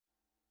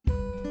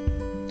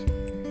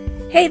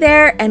Hey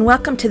there, and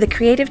welcome to the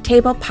Creative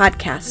Table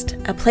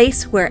Podcast, a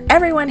place where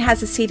everyone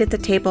has a seat at the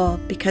table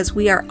because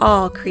we are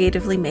all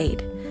creatively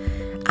made.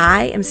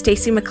 I am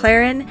Stacey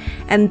McLaren,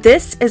 and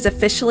this is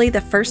officially the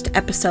first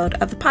episode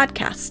of the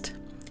podcast.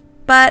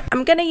 But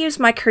I'm going to use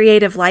my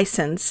creative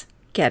license,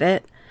 get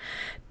it,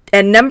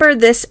 and number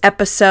this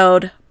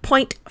episode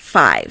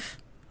 0.5,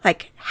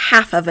 like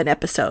half of an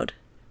episode.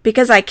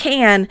 Because I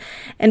can,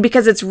 and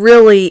because it's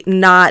really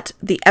not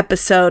the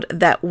episode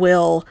that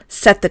will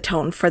set the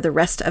tone for the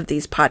rest of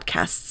these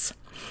podcasts.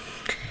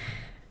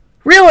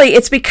 Really,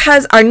 it's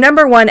because our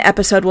number one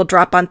episode will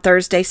drop on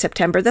Thursday,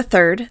 September the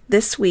 3rd,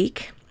 this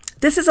week.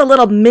 This is a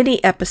little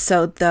mini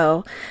episode,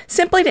 though,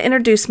 simply to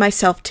introduce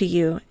myself to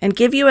you and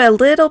give you a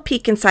little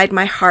peek inside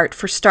my heart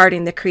for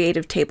starting the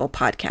Creative Table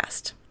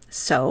podcast.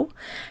 So,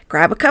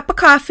 grab a cup of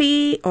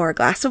coffee or a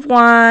glass of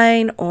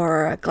wine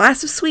or a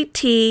glass of sweet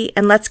tea,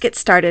 and let's get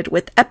started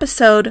with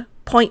episode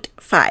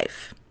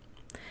 0.5.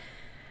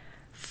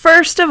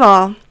 First of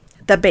all,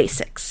 the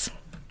basics.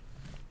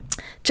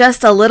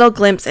 Just a little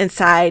glimpse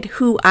inside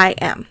who I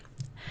am.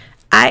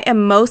 I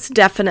am most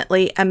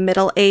definitely a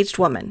middle-aged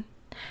woman,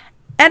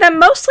 and I'm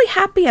mostly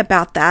happy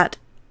about that,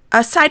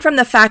 aside from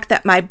the fact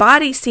that my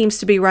body seems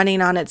to be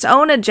running on its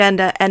own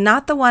agenda and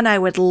not the one I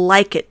would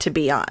like it to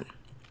be on.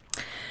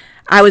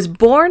 I was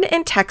born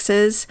in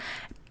Texas,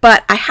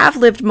 but I have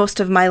lived most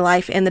of my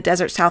life in the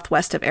desert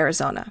southwest of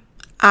Arizona.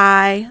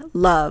 I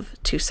love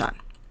Tucson.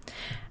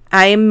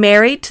 I am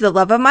married to the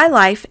love of my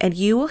life, and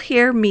you will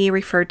hear me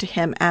refer to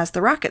him as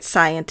the rocket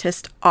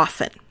scientist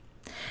often.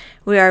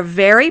 We are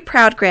very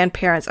proud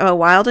grandparents of a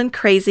wild and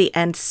crazy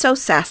and so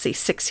sassy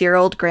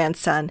 6-year-old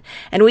grandson,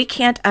 and we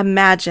can't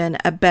imagine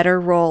a better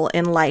role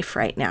in life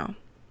right now.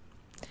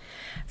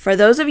 For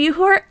those of you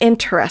who are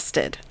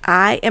interested,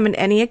 I am an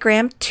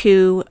Enneagram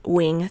 2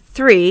 Wing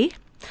 3.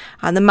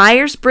 On the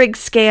Myers-Briggs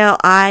scale,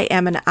 I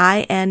am an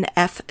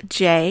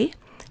INFJ,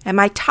 and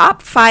my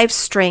top 5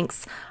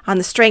 strengths on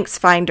the Strengths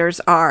Finders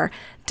are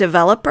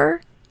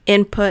developer,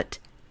 input,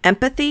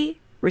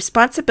 empathy,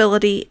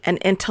 responsibility, and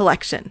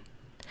intellection.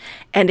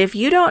 And if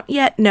you don't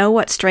yet know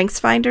what Strengths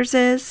Finders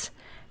is,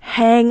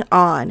 hang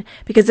on,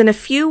 because in a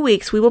few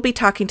weeks we will be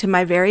talking to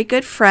my very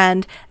good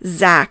friend,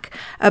 Zach,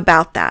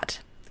 about that.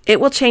 It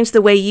will change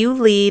the way you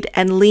lead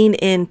and lean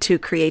into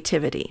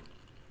creativity.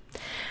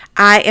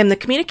 I am the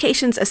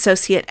communications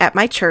associate at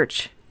my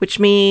church, which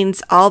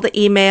means all the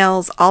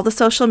emails, all the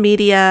social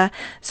media,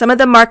 some of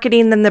the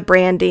marketing and the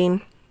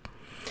branding.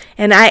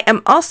 And I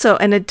am also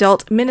an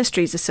adult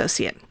ministries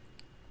associate.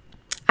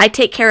 I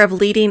take care of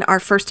leading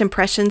our First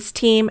Impressions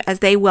team as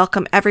they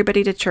welcome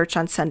everybody to church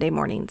on Sunday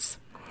mornings.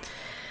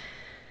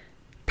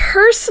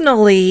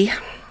 Personally,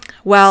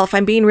 well, if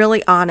I'm being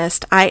really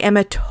honest, I am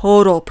a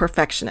total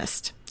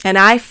perfectionist. And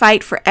I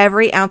fight for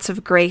every ounce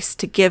of grace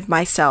to give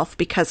myself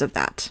because of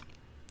that.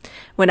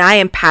 When I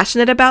am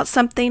passionate about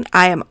something,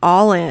 I am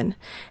all in.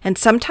 And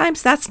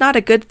sometimes that's not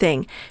a good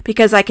thing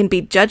because I can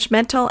be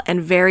judgmental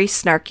and very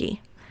snarky.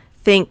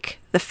 Think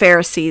the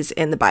Pharisees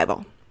in the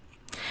Bible.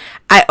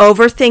 I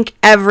overthink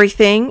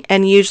everything,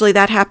 and usually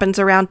that happens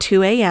around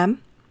 2 a.m.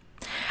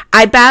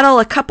 I battle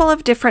a couple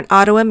of different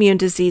autoimmune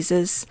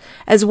diseases,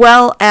 as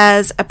well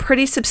as a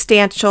pretty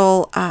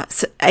substantial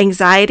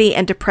anxiety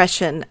and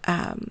depression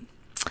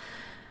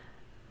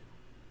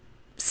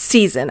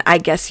season, I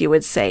guess you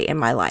would say, in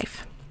my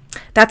life.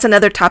 That's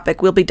another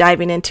topic we'll be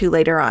diving into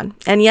later on.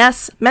 And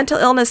yes, mental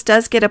illness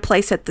does get a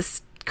place at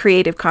this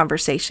creative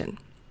conversation.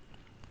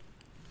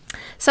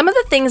 Some of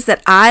the things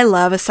that I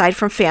love aside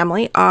from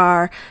family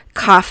are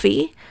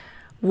coffee,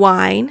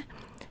 wine,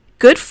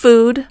 good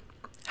food,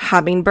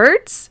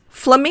 hummingbirds,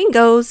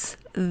 flamingos,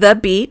 the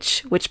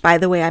beach, which by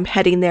the way, I'm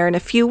heading there in a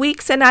few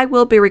weeks, and I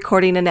will be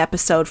recording an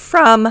episode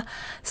from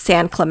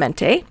San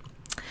Clemente.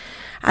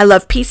 I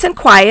love peace and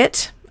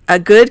quiet, a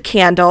good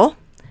candle,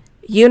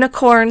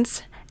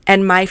 unicorns,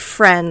 and my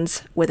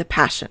friends with a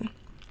passion.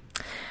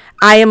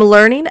 I am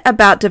learning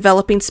about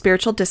developing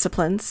spiritual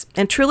disciplines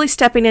and truly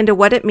stepping into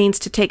what it means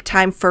to take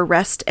time for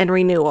rest and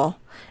renewal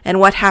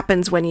and what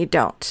happens when you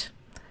don't.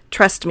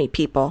 Trust me,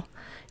 people,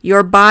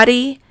 your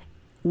body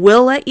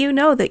will let you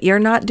know that you're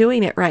not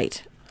doing it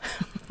right.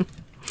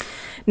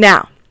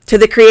 Now, to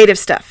the creative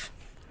stuff.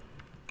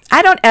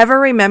 I don't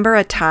ever remember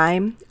a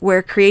time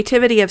where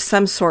creativity of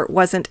some sort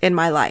wasn't in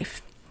my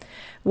life.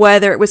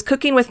 Whether it was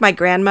cooking with my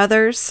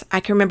grandmothers,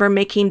 I can remember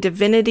making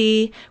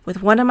divinity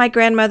with one of my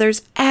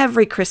grandmothers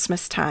every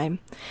Christmas time.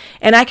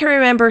 And I can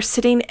remember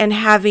sitting and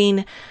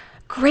having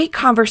great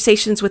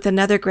conversations with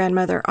another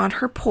grandmother on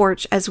her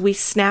porch as we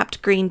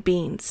snapped green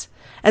beans.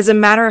 As a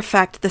matter of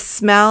fact, the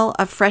smell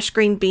of fresh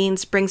green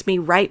beans brings me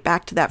right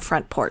back to that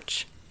front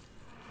porch.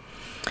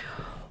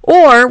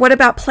 Or what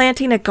about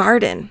planting a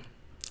garden?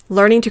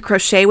 Learning to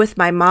crochet with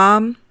my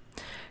mom,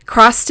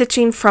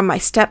 cross-stitching from my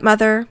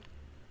stepmother,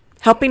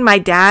 helping my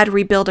dad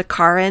rebuild a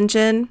car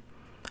engine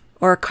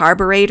or a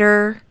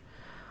carburetor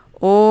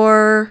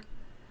or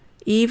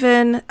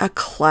even a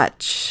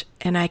clutch.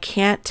 And I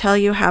can't tell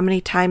you how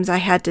many times I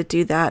had to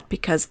do that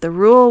because the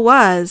rule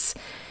was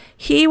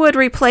he would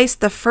replace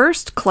the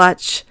first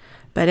clutch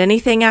But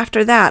anything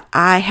after that,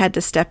 I had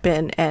to step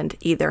in and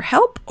either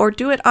help or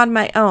do it on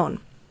my own.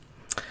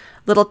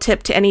 Little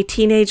tip to any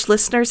teenage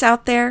listeners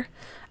out there,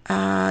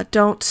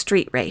 don't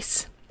street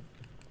race.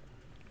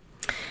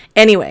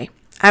 Anyway,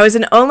 I was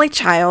an only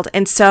child,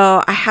 and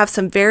so I have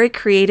some very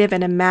creative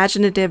and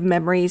imaginative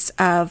memories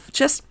of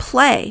just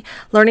play,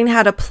 learning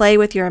how to play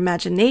with your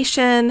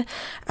imagination,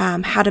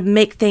 how to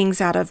make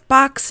things out of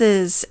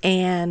boxes,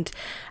 and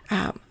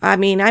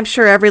I'm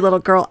sure every little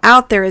girl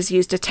out there has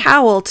used a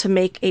towel to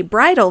make a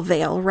bridal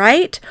veil,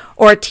 right?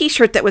 Or a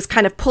t-shirt that was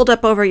kind of pulled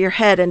up over your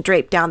head and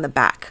draped down the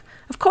back.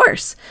 Of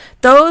course,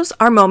 those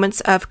are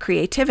moments of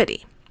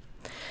creativity.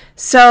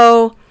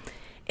 So,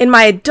 in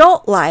my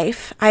adult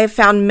life, I have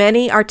found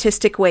many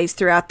artistic ways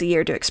throughout the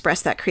year to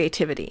express that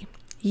creativity.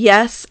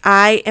 Yes,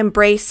 I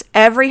embrace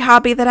every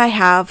hobby that I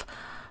have,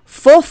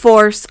 full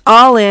force,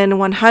 all in,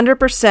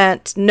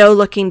 100%, no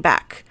looking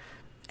back,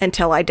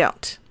 until I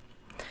don't.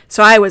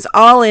 So I was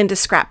all into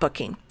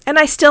scrapbooking, and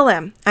I still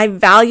am. I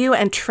value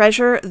and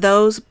treasure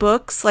those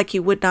books like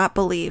you would not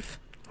believe.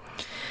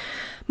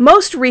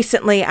 Most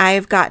recently, I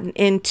have gotten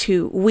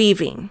into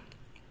weaving.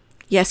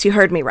 Yes, you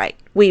heard me right,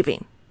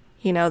 weaving.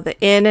 You know, the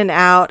in and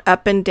out,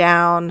 up and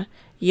down,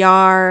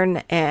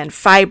 yarn and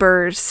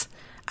fibers.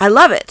 I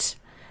love it.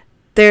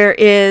 There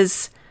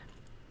is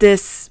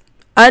this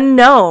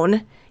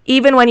unknown,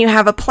 even when you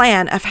have a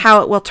plan of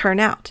how it will turn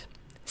out.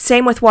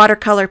 Same with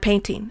watercolor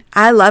painting.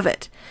 I love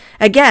it.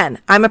 Again,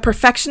 I'm a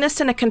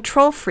perfectionist and a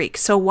control freak,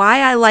 so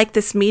why I like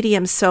this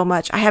medium so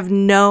much, I have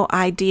no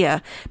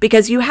idea,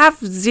 because you have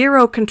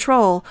zero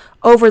control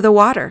over the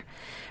water.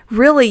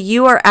 Really,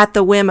 you are at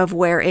the whim of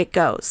where it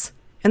goes.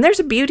 And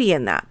there's a beauty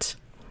in that.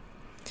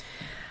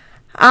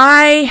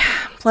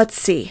 Let's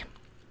see.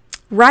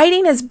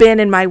 Writing has been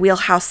in my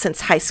wheelhouse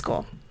since high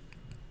school.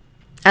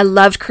 I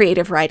loved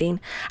creative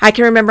writing. I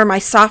can remember my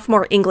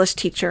sophomore English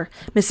teacher,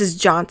 Mrs.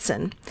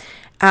 Johnson.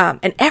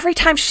 And every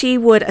time she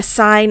would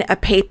assign a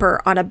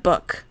paper on a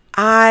book,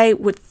 I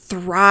would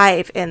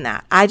thrive in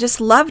that. I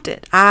just loved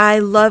it. I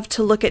loved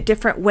to look at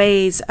different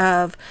ways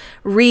of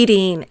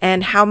reading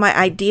and how my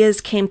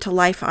ideas came to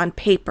life on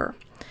paper.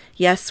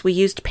 Yes, we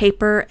used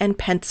paper and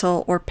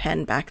pencil or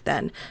pen back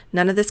then.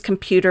 None of this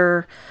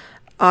computer,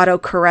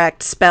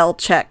 autocorrect, spell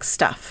check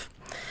stuff.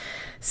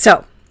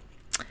 So,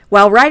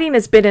 while writing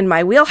has been in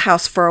my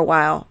wheelhouse for a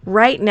while,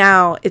 right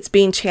now it's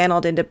being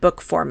channeled into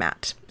book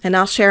format. And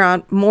I'll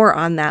share more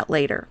on that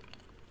later.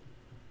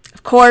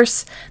 Of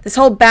course, this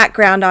whole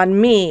background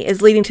on me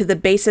is leading to the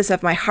basis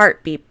of my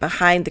heartbeat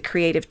behind the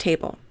creative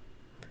table.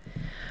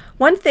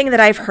 One thing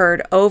that I've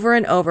heard over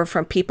and over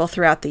from people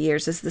throughout the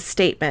years is the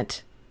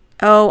statement,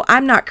 "Oh,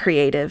 I'm not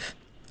creative,"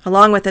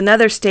 along with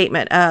another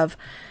statement of,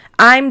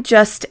 "I'm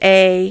just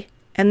a,"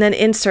 and then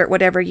insert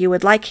whatever you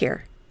would like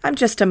here. "I'm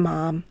just a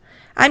mom.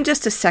 I'm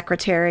just a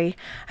secretary.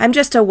 I'm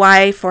just a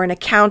wife or an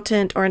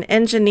accountant or an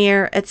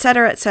engineer,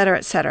 etc., etc.,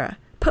 etc."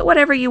 Put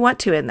whatever you want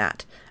to in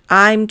that.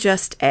 I'm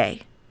just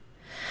a.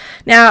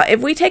 Now,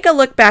 if we take a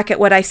look back at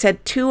what I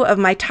said 2 of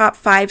my top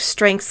 5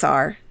 strengths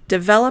are,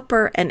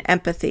 developer and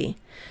empathy,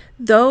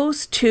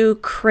 those 2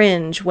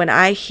 cringe when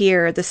I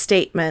hear the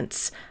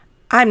statements,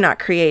 "I'm not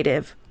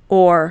creative,"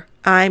 or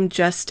 "I'm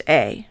just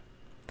a."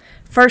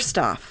 First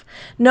off,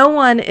 no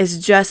one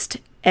is just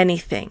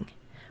anything.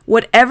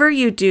 Whatever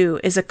you do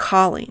is a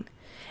calling.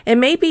 It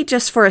may be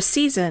just for a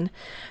season,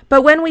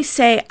 but when we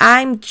say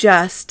 "I'm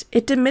just,"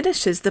 it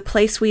diminishes the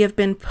place we have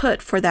been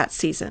put for that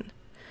season.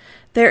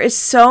 There is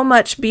so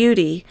much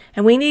beauty,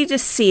 and we need to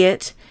see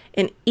it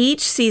in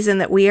each season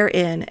that we are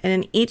in and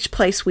in each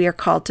place we are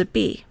called to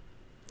be.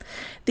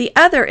 The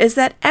other is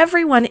that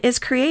everyone is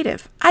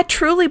creative. I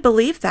truly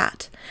believe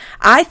that.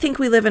 I think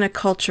we live in a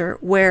culture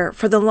where,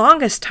 for the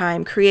longest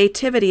time,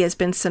 creativity has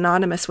been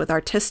synonymous with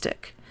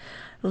artistic.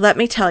 Let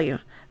me tell you,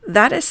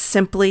 that is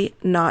simply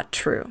not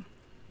true.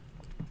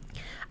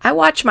 I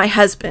watch my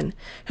husband,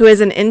 who is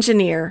an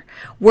engineer,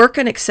 work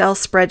an Excel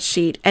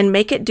spreadsheet and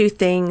make it do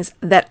things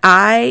that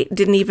I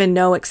didn't even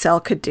know Excel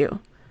could do.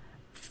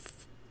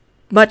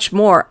 Much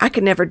more, I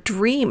could never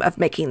dream of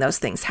making those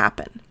things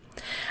happen.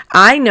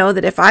 I know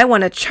that if I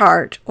want a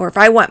chart or if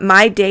I want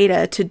my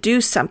data to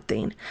do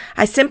something,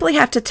 I simply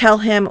have to tell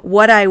him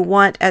what I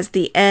want as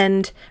the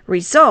end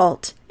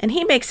result, and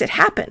he makes it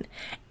happen.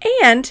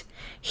 And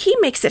he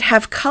makes it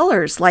have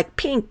colors like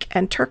pink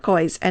and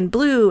turquoise and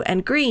blue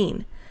and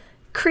green.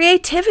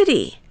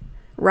 Creativity,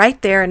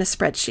 right there in a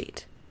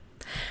spreadsheet.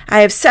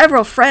 I have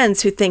several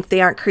friends who think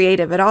they aren't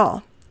creative at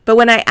all, but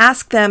when I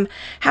ask them,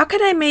 how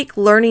can I make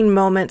learning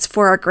moments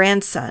for our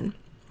grandson?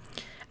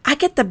 I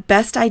get the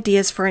best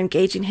ideas for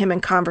engaging him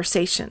in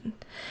conversation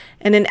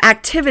and in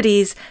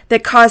activities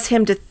that cause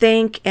him to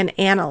think and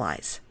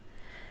analyze.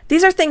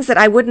 These are things that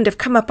I wouldn't have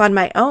come up on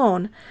my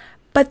own,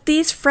 but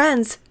these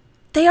friends,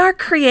 they are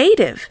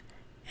creative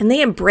and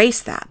they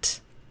embrace that.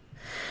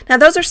 Now,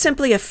 those are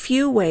simply a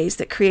few ways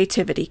that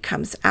creativity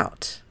comes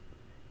out.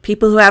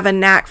 People who have a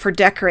knack for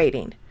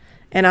decorating,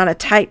 and on a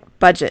tight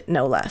budget,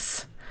 no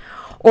less.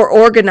 Or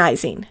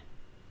organizing,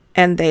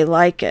 and they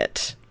like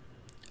it.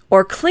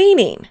 Or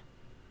cleaning,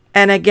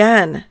 and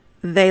again,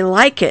 they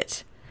like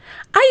it.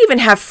 I even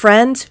have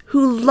friends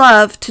who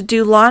love to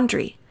do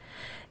laundry.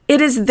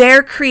 It is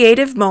their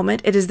creative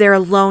moment. It is their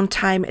alone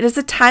time. It is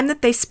the time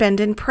that they spend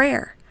in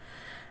prayer.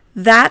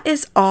 That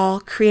is all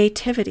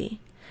creativity.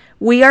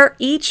 We are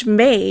each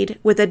made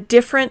with a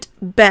different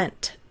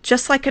bent,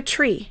 just like a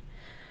tree.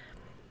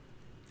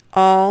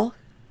 All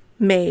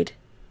made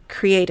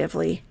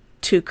creatively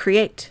to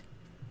create.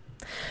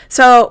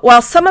 So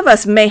while some of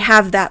us may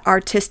have that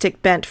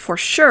artistic bent for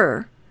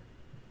sure,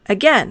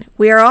 again,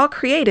 we are all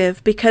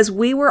creative because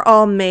we were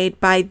all made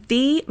by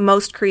the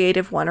most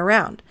creative one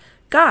around,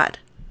 God.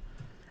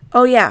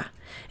 Oh yeah,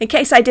 in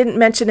case I didn't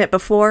mention it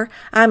before,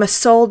 I'm a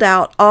sold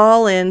out,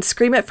 all in,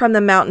 scream it from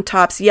the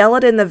mountaintops, yell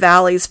it in the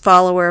valleys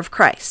follower of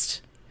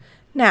Christ.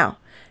 Now,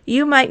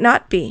 you might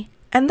not be,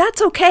 and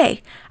that's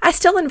okay. I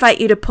still invite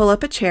you to pull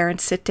up a chair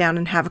and sit down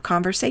and have a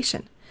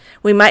conversation.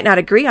 We might not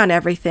agree on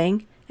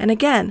everything, and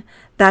again,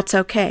 that's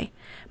okay.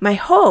 My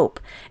hope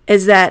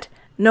is that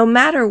no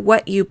matter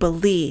what you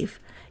believe,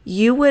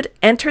 you would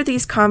enter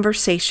these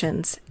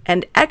conversations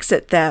and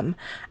exit them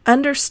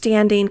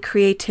understanding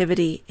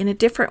creativity in a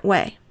different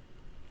way.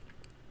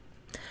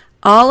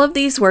 All of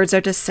these words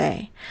are to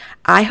say,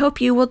 I hope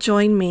you will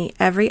join me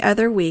every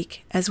other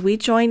week as we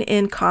join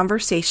in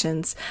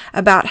conversations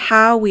about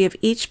how we have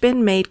each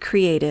been made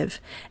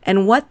creative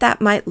and what that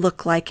might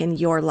look like in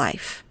your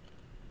life.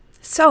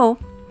 So,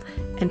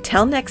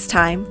 until next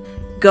time,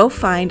 go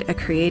find a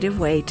creative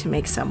way to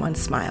make someone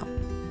smile.